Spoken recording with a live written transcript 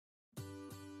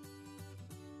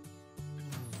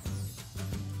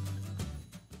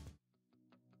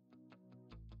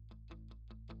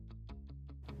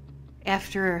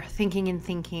After thinking and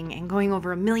thinking and going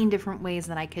over a million different ways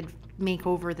that I could make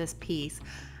over this piece,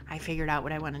 I figured out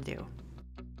what I want to do.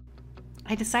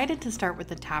 I decided to start with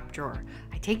the top drawer.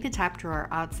 I take the top drawer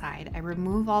outside, I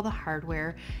remove all the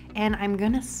hardware, and I'm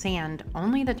gonna sand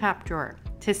only the top drawer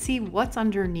to see what's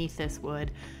underneath this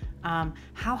wood.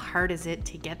 How hard is it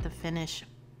to get the finish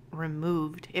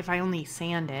removed if I only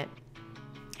sand it?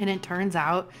 And it turns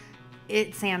out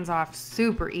it sands off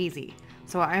super easy.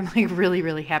 So I'm like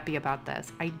really happy about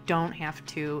this. I don't have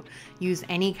to use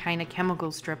any kind of chemical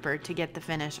stripper to get the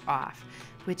finish off,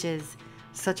 which is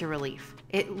such a relief.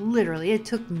 It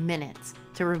took minutes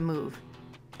to remove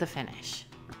the finish.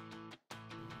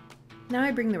 Now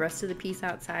I bring the rest of the piece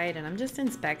outside and I'm just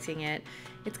inspecting it.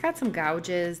 It's got some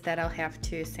gouges that I'll have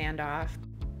to sand off,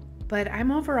 but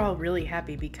I'm overall really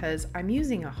happy because I'm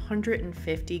using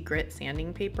 150 grit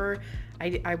sanding paper.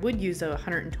 I would use a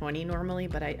 120 normally,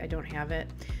 but I don't have it.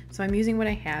 So I'm using what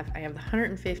I have. I have the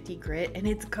 150 grit and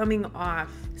it's coming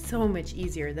off so much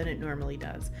easier than it normally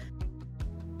does.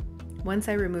 Once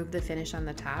I remove the finish on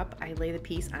the top, I lay the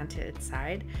piece onto its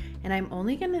side and I'm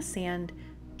only gonna sand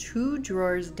 2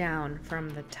 drawers down from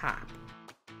the top.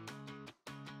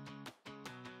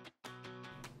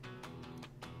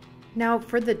 Now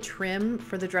for the trim,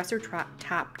 for the dresser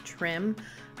top trim,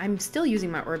 I'm still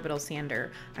using my orbital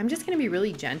sander. I'm just gonna be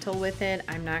really gentle with it.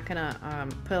 I'm not gonna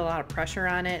put a lot of pressure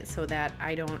on it so that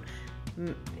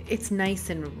it's nice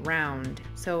and round.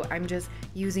 So I'm just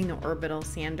using the orbital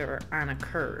sander on a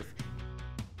curve.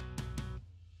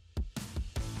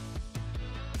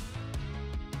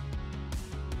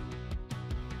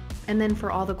 And then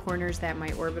for all the corners that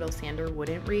my orbital sander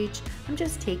wouldn't reach, I'm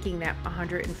just taking that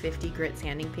 150 grit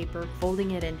sanding paper,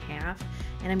 folding it in half,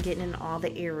 and I'm getting in all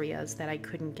the areas that I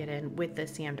couldn't get in with the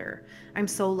sander. I'm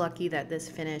so lucky that this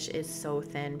finish is so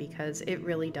thin because it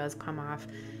really does come off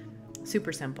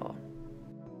super simple.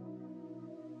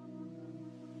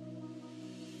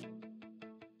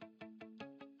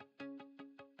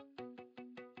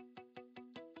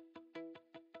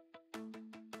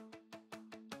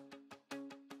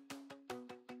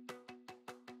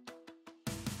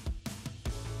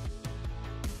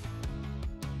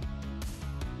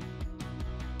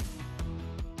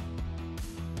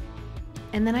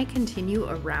 And then I continue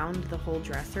around the whole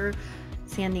dresser,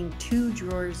 sanding 2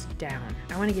 drawers down.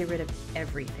 I want to get rid of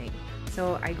everything.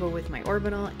 So I go with my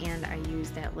orbital and I use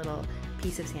that little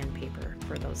piece of sandpaper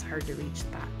for those hard to reach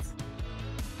spots.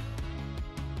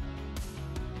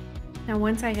 Now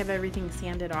once I have everything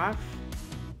sanded off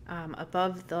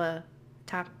above the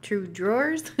top 2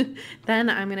 drawers, then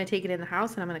I'm going to take it in the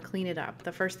house and I'm going to clean it up.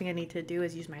 The first thing I need to do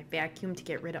is use my vacuum to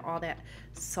get rid of all that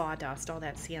sawdust, all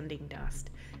that sanding dust.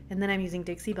 And then I'm using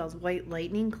Dixie Belle's White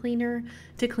Lightning Cleaner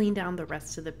to clean down the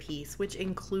rest of the piece, which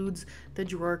includes the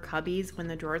drawer cubbies when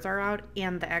the drawers are out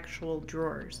and the actual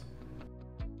drawers.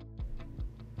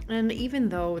 And even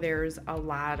though there's a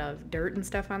lot of dirt and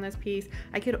stuff on this piece,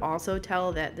 I could also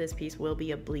tell that this piece will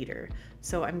be a bleeder.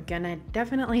 So I'm gonna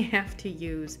definitely have to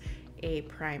use a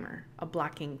primer, a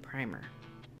blocking primer.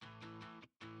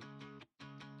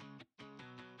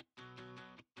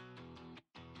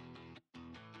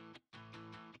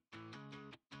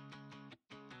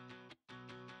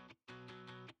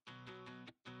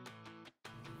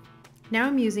 Now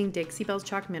I'm using Dixie Belle's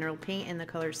Chalk Mineral Paint in the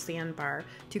color Sandbar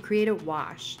to create a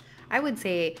wash. I would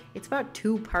say it's about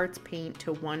 2 parts paint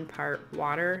to 1 part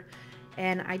water.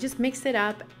 And I just mix it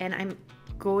up and I'm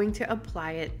going to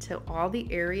apply it to all the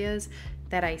areas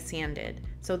that I sanded.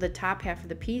 So the top half of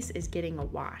the piece is getting a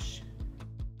wash.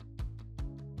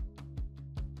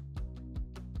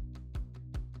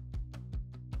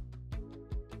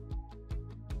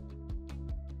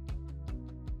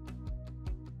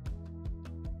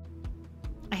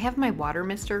 I have my water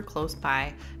mister close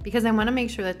by because I want to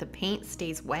make sure that the paint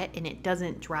stays wet and it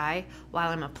doesn't dry while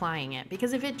I'm applying it,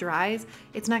 because if it dries,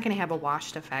 it's not going to have a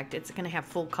washed effect. It's going to have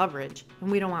full coverage,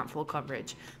 and we don't want full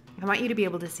coverage. I want you to be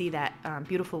able to see that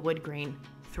beautiful wood grain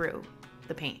through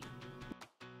the paint.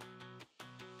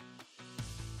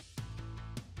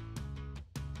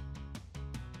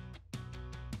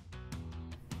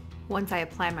 Once I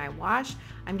apply my wash,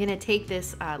 I'm gonna take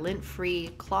this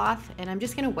lint-free cloth and I'm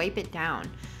just gonna wipe it down.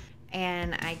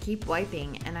 And I keep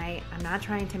wiping, and I'm not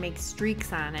trying to make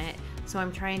streaks on it, so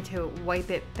I'm trying to wipe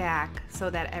it back so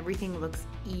that everything looks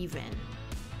even.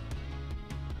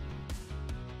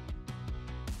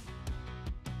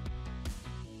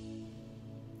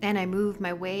 And I move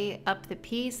my way up the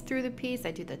piece, through the piece.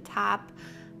 I do the top,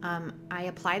 I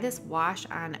apply this wash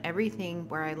on everything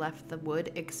where I left the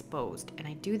wood exposed, and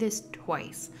I do this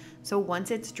twice. So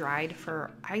once it's dried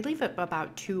I leave it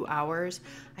about 2 hours,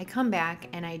 I come back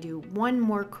and I do one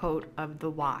more coat of the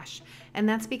wash. And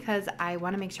that's because I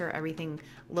want to make sure everything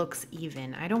looks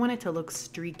even. I don't want it to look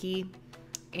streaky,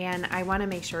 and I want to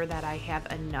make sure that I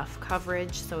have enough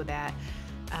coverage so that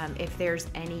if there's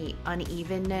any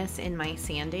unevenness in my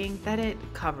sanding, that it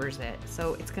covers it.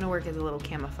 So it's going to work as a little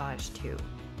camouflage too.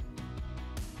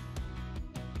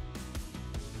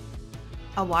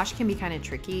 A wash can be kind of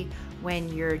tricky when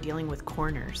you're dealing with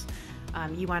corners.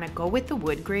 You want to go with the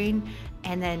wood grain,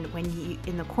 and then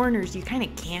in the corners you kind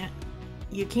of can't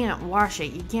wash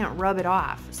it, you can't rub it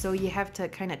off. So you have to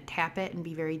kind of tap it and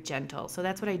be very gentle. So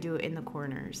that's what I do in the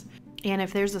corners. And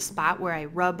if there's a spot where I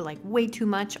rub like way too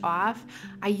much off,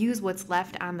 I use what's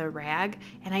left on the rag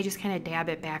and I just kind of dab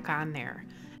it back on there.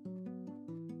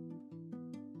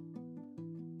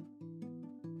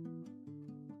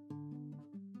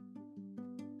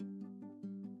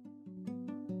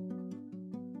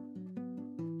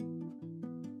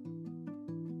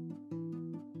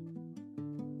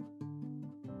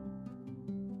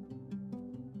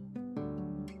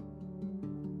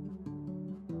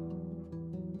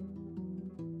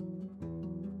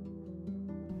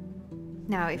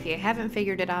 Now, if you haven't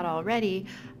figured it out already,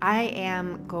 I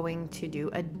am going to do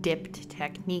a dipped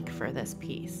technique for this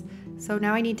piece. So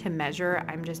now I need to measure.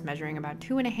 I'm just measuring about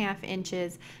 2.5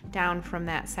 inches down from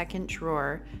that second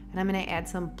drawer, and I'm going to add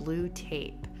some blue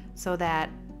tape so that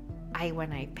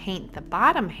when I paint the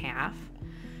bottom half,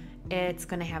 it's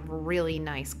going to have really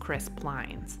nice crisp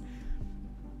lines.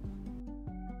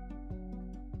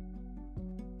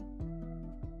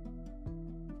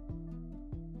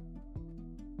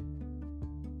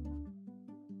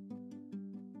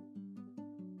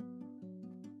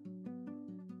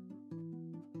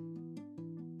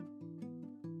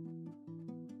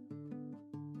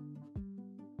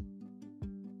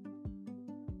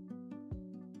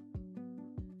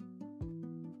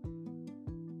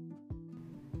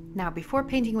 Now, before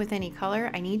painting with any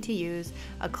color, I need to use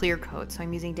a clear coat. So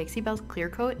I'm using Dixie Belle's clear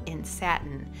coat in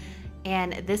satin.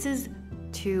 And this is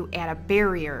to add a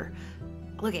barrier.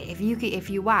 Look, if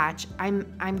you watch,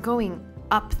 I'm going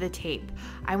up the tape.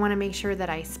 I want to make sure that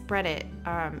I spread it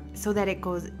so that it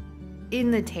goes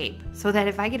in the tape, so that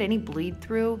if I get any bleed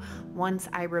through once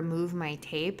I remove my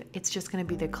tape, it's just going to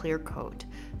be the clear coat.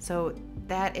 So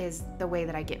that is the way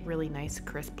that I get really nice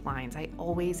crisp lines. I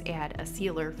always add a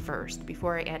sealer first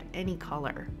before I add any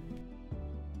color.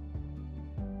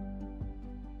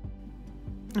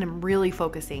 And I'm really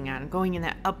focusing on going in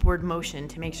that upward motion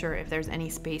to make sure if there's any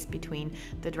space between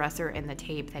the dresser and the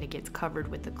tape that it gets covered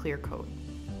with the clear coat.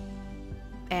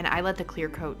 And I let the clear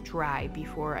coat dry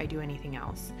before I do anything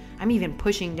else. I'm even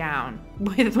pushing down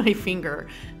with my finger,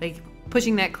 like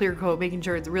pushing that clear coat, making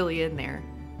sure it's really in there.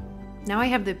 Now I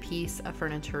have the piece of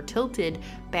furniture tilted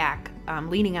back,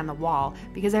 leaning on the wall,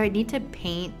 because I need to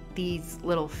paint these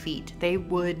little feet. They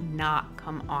would not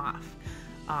come off.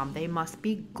 They must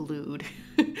be glued.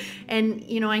 And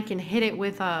you know, I can hit it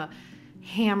with a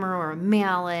hammer or a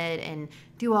mallet and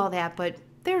do all that, but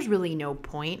there's really no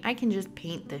point. I can just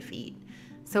paint the feet.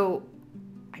 So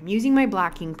I'm using my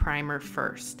blocking primer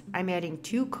first. I'm adding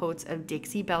 2 coats of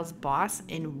Dixie Belle's Boss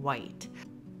in white.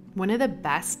 One of the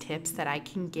best tips that I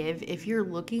can give if you're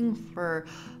looking for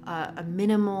a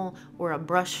minimal or a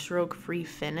brush stroke free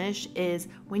finish is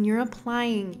when you're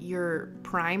applying your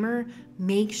primer,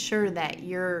 make sure that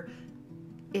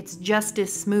it's just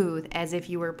as smooth as if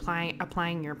you were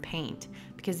applying your paint.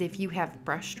 Because if you have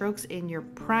brush strokes in your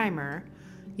primer,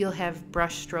 you'll have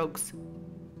brush strokes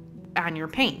on your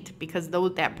paint because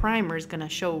that primer is going to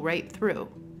show right through.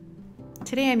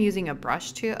 Today I'm using a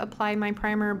brush to apply my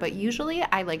primer, but usually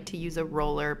I like to use a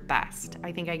roller best.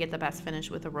 I think I get the best finish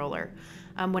with a roller.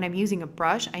 When I'm using a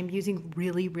brush, I'm using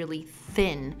really, really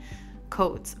thin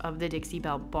coats of the Dixie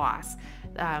Belle Boss.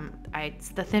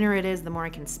 The thinner it is, the more I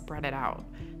can spread it out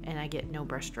and I get no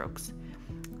brush strokes.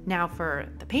 Now for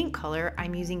the paint color,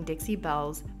 I'm using Dixie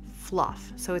Belle's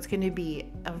Fluff. So it's going to be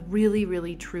a really,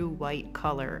 really true white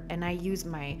color. And I use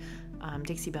my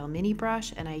Dixie Belle mini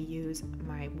brush and I use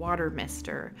my water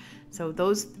mister. So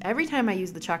every time I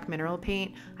use the chalk mineral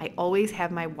paint, I always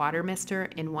have my water mister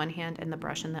in one hand and the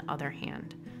brush in the other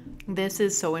hand. This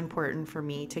is so important for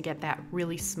me to get that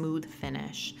really smooth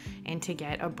finish and to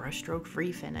get a brushstroke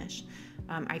free finish.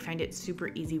 I find it super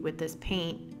easy with this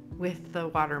paint with the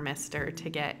water mister to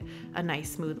get a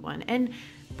nice smooth one. And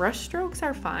brush strokes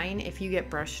are fine. If you get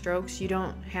brush strokes, you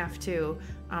don't have to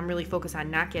really focus on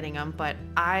not getting them, but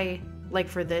I like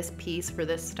for this piece, for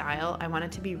this style, I want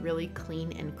it to be really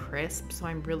clean and crisp, so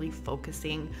I'm really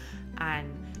focusing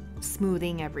on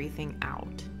smoothing everything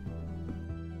out.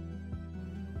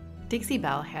 Dixie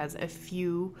Belle has a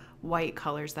few white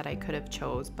colors that I could have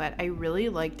chose, but I really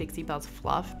like Dixie Belle's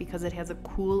fluff because it has a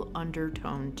cool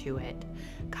undertone to it.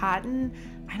 Cotton,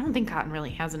 I don't think cotton really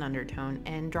has an undertone,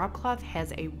 and drop cloth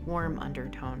has a warm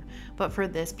undertone. But for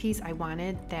this piece, I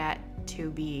wanted that to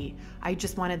be, I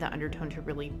just wanted the undertone to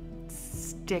really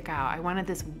stick out. I wanted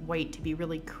this white to be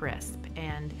really crisp,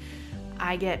 and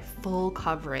I get full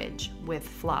coverage with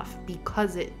fluff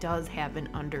because it does have an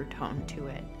undertone to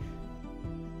it.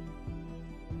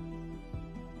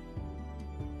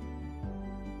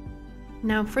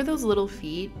 Now for those little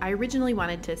feet, I originally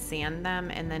wanted to sand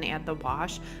them and then add the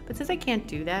wash, but since I can't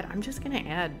do that, I'm just gonna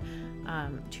add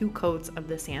 2 coats of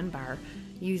the sandbar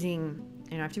using,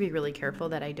 I have to be really careful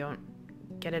that I don't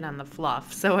get it on the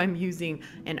fluff, so I'm using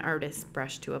an artist's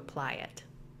brush to apply it.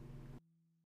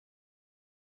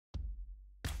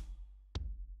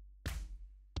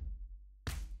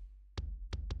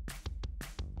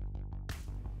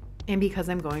 And because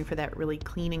I'm going for that really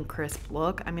clean and crisp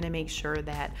look, I'm gonna make sure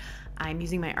that I'm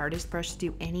using my artist brush to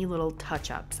do any little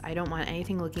touch-ups. I don't want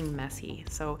anything looking messy.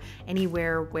 So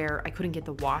anywhere where I couldn't get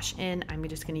the wash in, I'm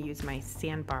just gonna use my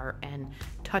sandbar and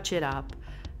touch it up.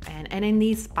 And in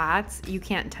these spots, you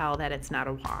can't tell that it's not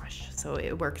a wash. So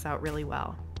it works out really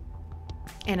well.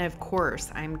 And of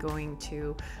course, I'm going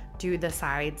to do the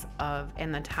sides of,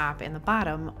 and the top and the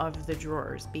bottom of the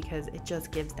drawers because it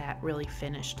just gives that really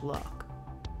finished look.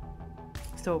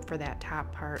 So for that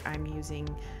top part, I'm using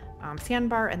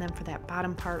sandbar, and then for that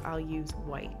bottom part, I'll use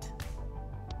white.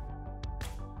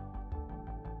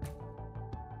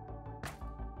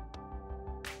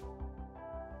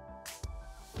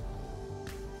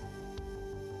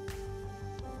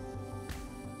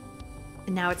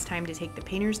 And now it's time to take the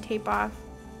painter's tape off.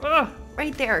 Oh,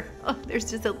 right there. Oh,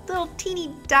 there's just a little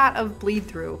teeny dot of bleed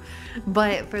through.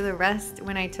 But for the rest,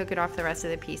 when I took it off the rest of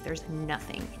the piece, there's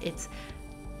nothing. It's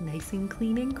nice and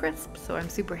clean and crisp, so I'm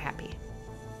super happy.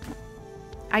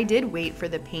 I did wait for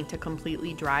the paint to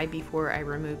completely dry before I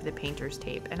removed the painter's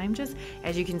tape, and I'm just,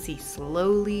 as you can see,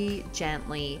 slowly,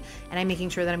 gently, and I'm making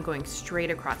sure that I'm going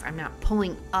straight across. I'm not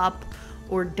pulling up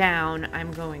or down,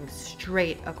 I'm going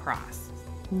straight across.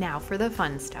 Now for the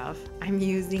fun stuff, I'm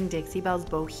using Dixie Belle's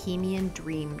Bohemian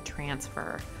Dream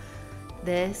transfer.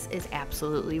 This is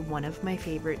absolutely one of my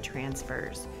favorite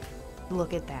transfers.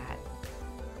 Look at that.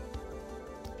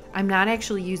 I'm not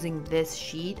actually using this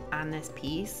sheet on this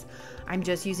piece. I'm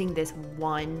just using this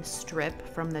one strip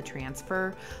from the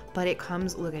transfer, but it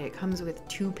comes, look at it, comes with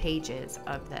 2 pages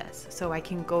of this, so I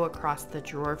can go across the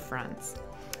drawer fronts.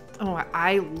 Oh,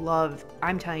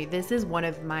 I'm telling you, this is one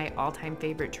of my all-time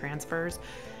favorite transfers,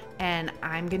 and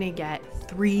I'm gonna get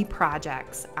 3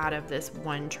 projects out of this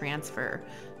one transfer.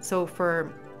 So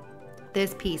for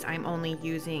this piece, I'm only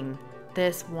using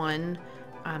this one,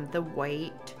 the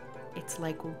white. It's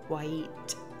like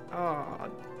white,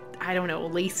 oh, I don't know,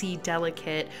 lacy,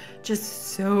 delicate,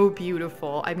 just so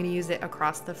beautiful. I'm gonna use it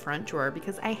across the front drawer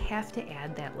because I have to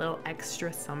add that little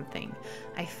extra something.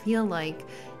 I feel like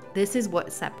this is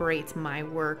what separates my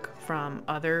work from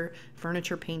other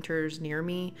furniture painters near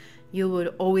me. You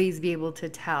would always be able to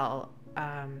tell,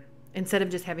 instead of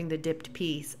just having the dipped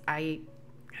piece, I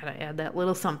gotta add that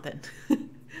little something.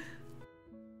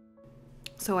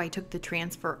 So I took the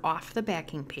transfer off the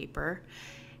backing paper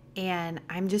and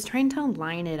I'm just trying to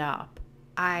line it up.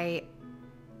 I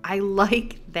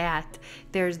like that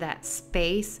there's that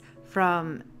space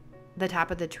from the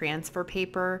top of the transfer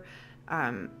paper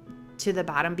to the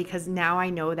bottom, because now I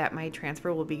know that my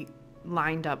transfer will be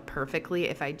lined up perfectly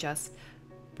if I just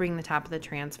bring the top of the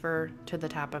transfer to the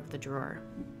top of the drawer.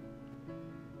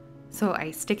 So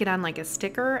I stick it on like a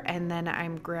sticker, and then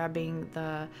I'm grabbing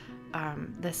the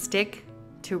stick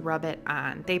to rub it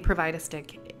on. They provide a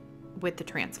stick with the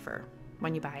transfer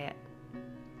when you buy it.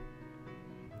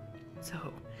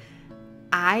 So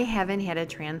I haven't had a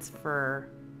transfer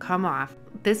come off.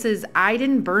 I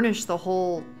didn't burnish the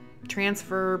whole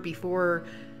transfer before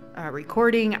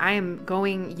recording.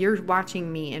 You're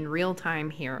watching me in real time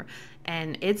here,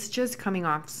 and it's just coming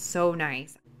off so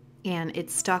nice. And it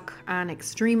stuck on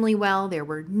extremely well. There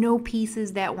were no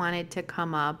pieces that wanted to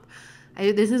come up.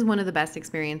 This is one of the best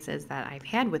experiences that I've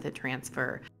had with a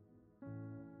transfer.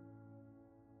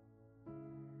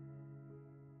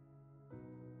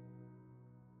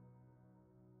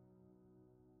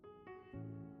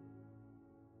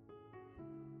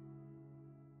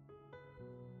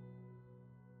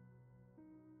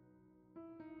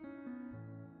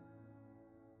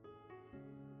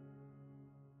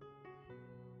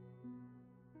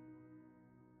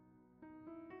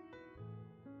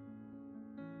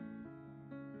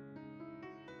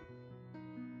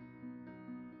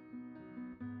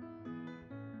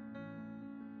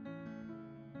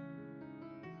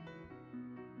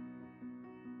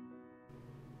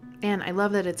 And I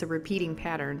love that it's a repeating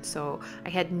pattern, so I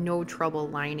had no trouble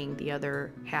lining the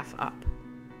other half up.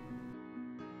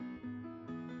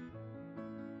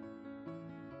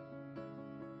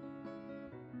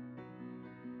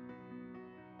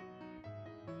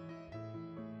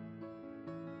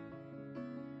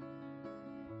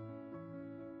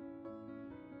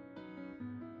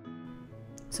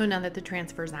 So now that the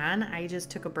transfer's on, I just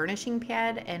took a burnishing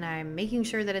pad and I'm making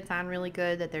sure that it's on really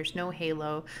good, that there's no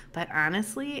halo. But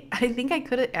honestly, I think I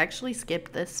could have actually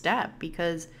skipped this step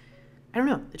because, I don't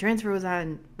know, the transfer was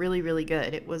on really, really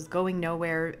good. It was going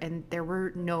nowhere and there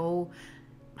were no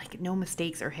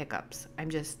mistakes or hiccups.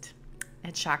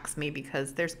 It shocks me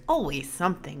because there's always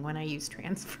something when I use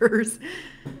transfers.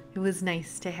 It was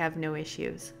nice to have no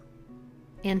issues.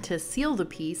 And to seal the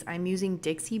piece, I'm using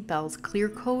Dixie Belle's Clear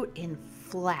Coat in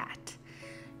flat.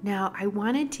 Now, I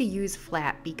wanted to use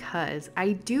flat because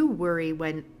I do worry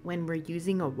when we're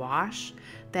using a wash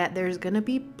that there's gonna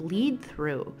be bleed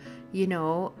through. You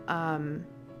know,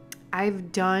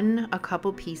 I've done a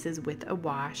couple pieces with a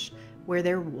wash where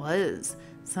there was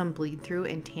some bleed through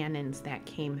and tannins that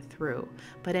came through.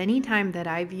 But anytime that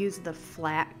I've used the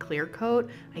flat clear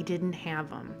coat, I didn't have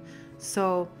them.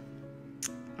 So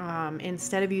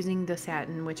instead of using the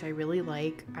satin, which I really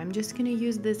like, I'm just gonna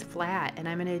use this flat, and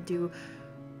I'm gonna do,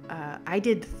 I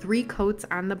did 3 coats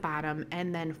on the bottom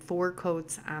and then 4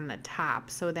 coats on the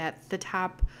top, so that the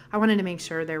top, I wanted to make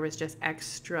sure there was just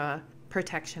extra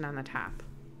protection on the top.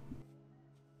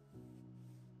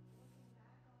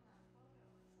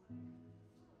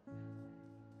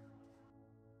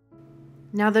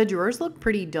 Now the drawers look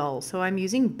pretty dull, so I'm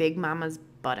using Big Mama's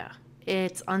Butter.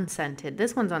 It's unscented.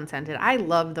 This one's unscented. I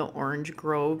love the Orange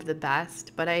Grove the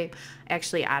best, but I'm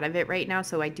actually out of it right now,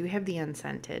 so I do have the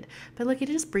unscented. But look, it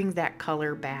just brings that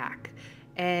color back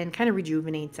and kind of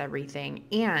rejuvenates everything.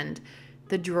 And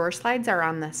the drawer slides are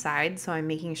on the side, so I'm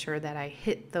making sure that I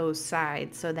hit those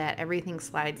sides so that everything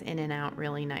slides in and out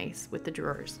really nice with the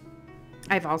drawers.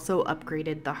 I've also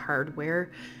upgraded the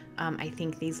hardware. I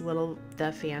think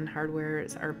the fan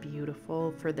hardwares are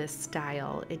beautiful for this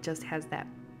style. It just has that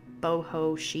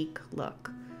boho chic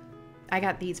look. I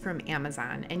got these from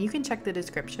Amazon, and you can check the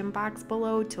description box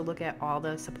below to look at all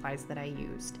the supplies that I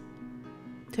used.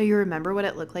 So you remember what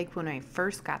it looked like when I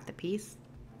first got the piece?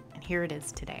 And here it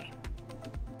is today.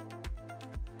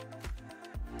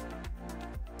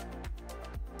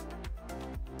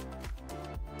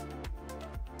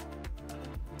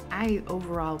 I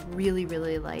overall really,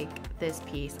 really like this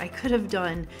piece. I could have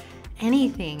done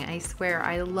anything, I swear.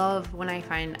 I love when I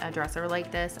find a dresser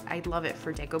like this. I love it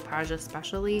for decoupage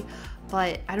especially,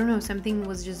 but I don't know, something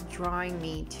was just drawing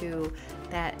me to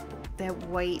that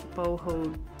white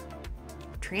boho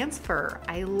transfer.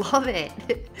 I love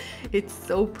it. It's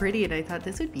so pretty, and I thought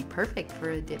this would be perfect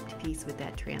for a dipped piece with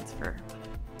that transfer.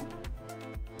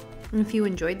 And if you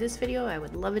enjoyed this video, I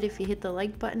would love it if you hit the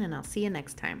like button, and I'll see you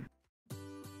next time.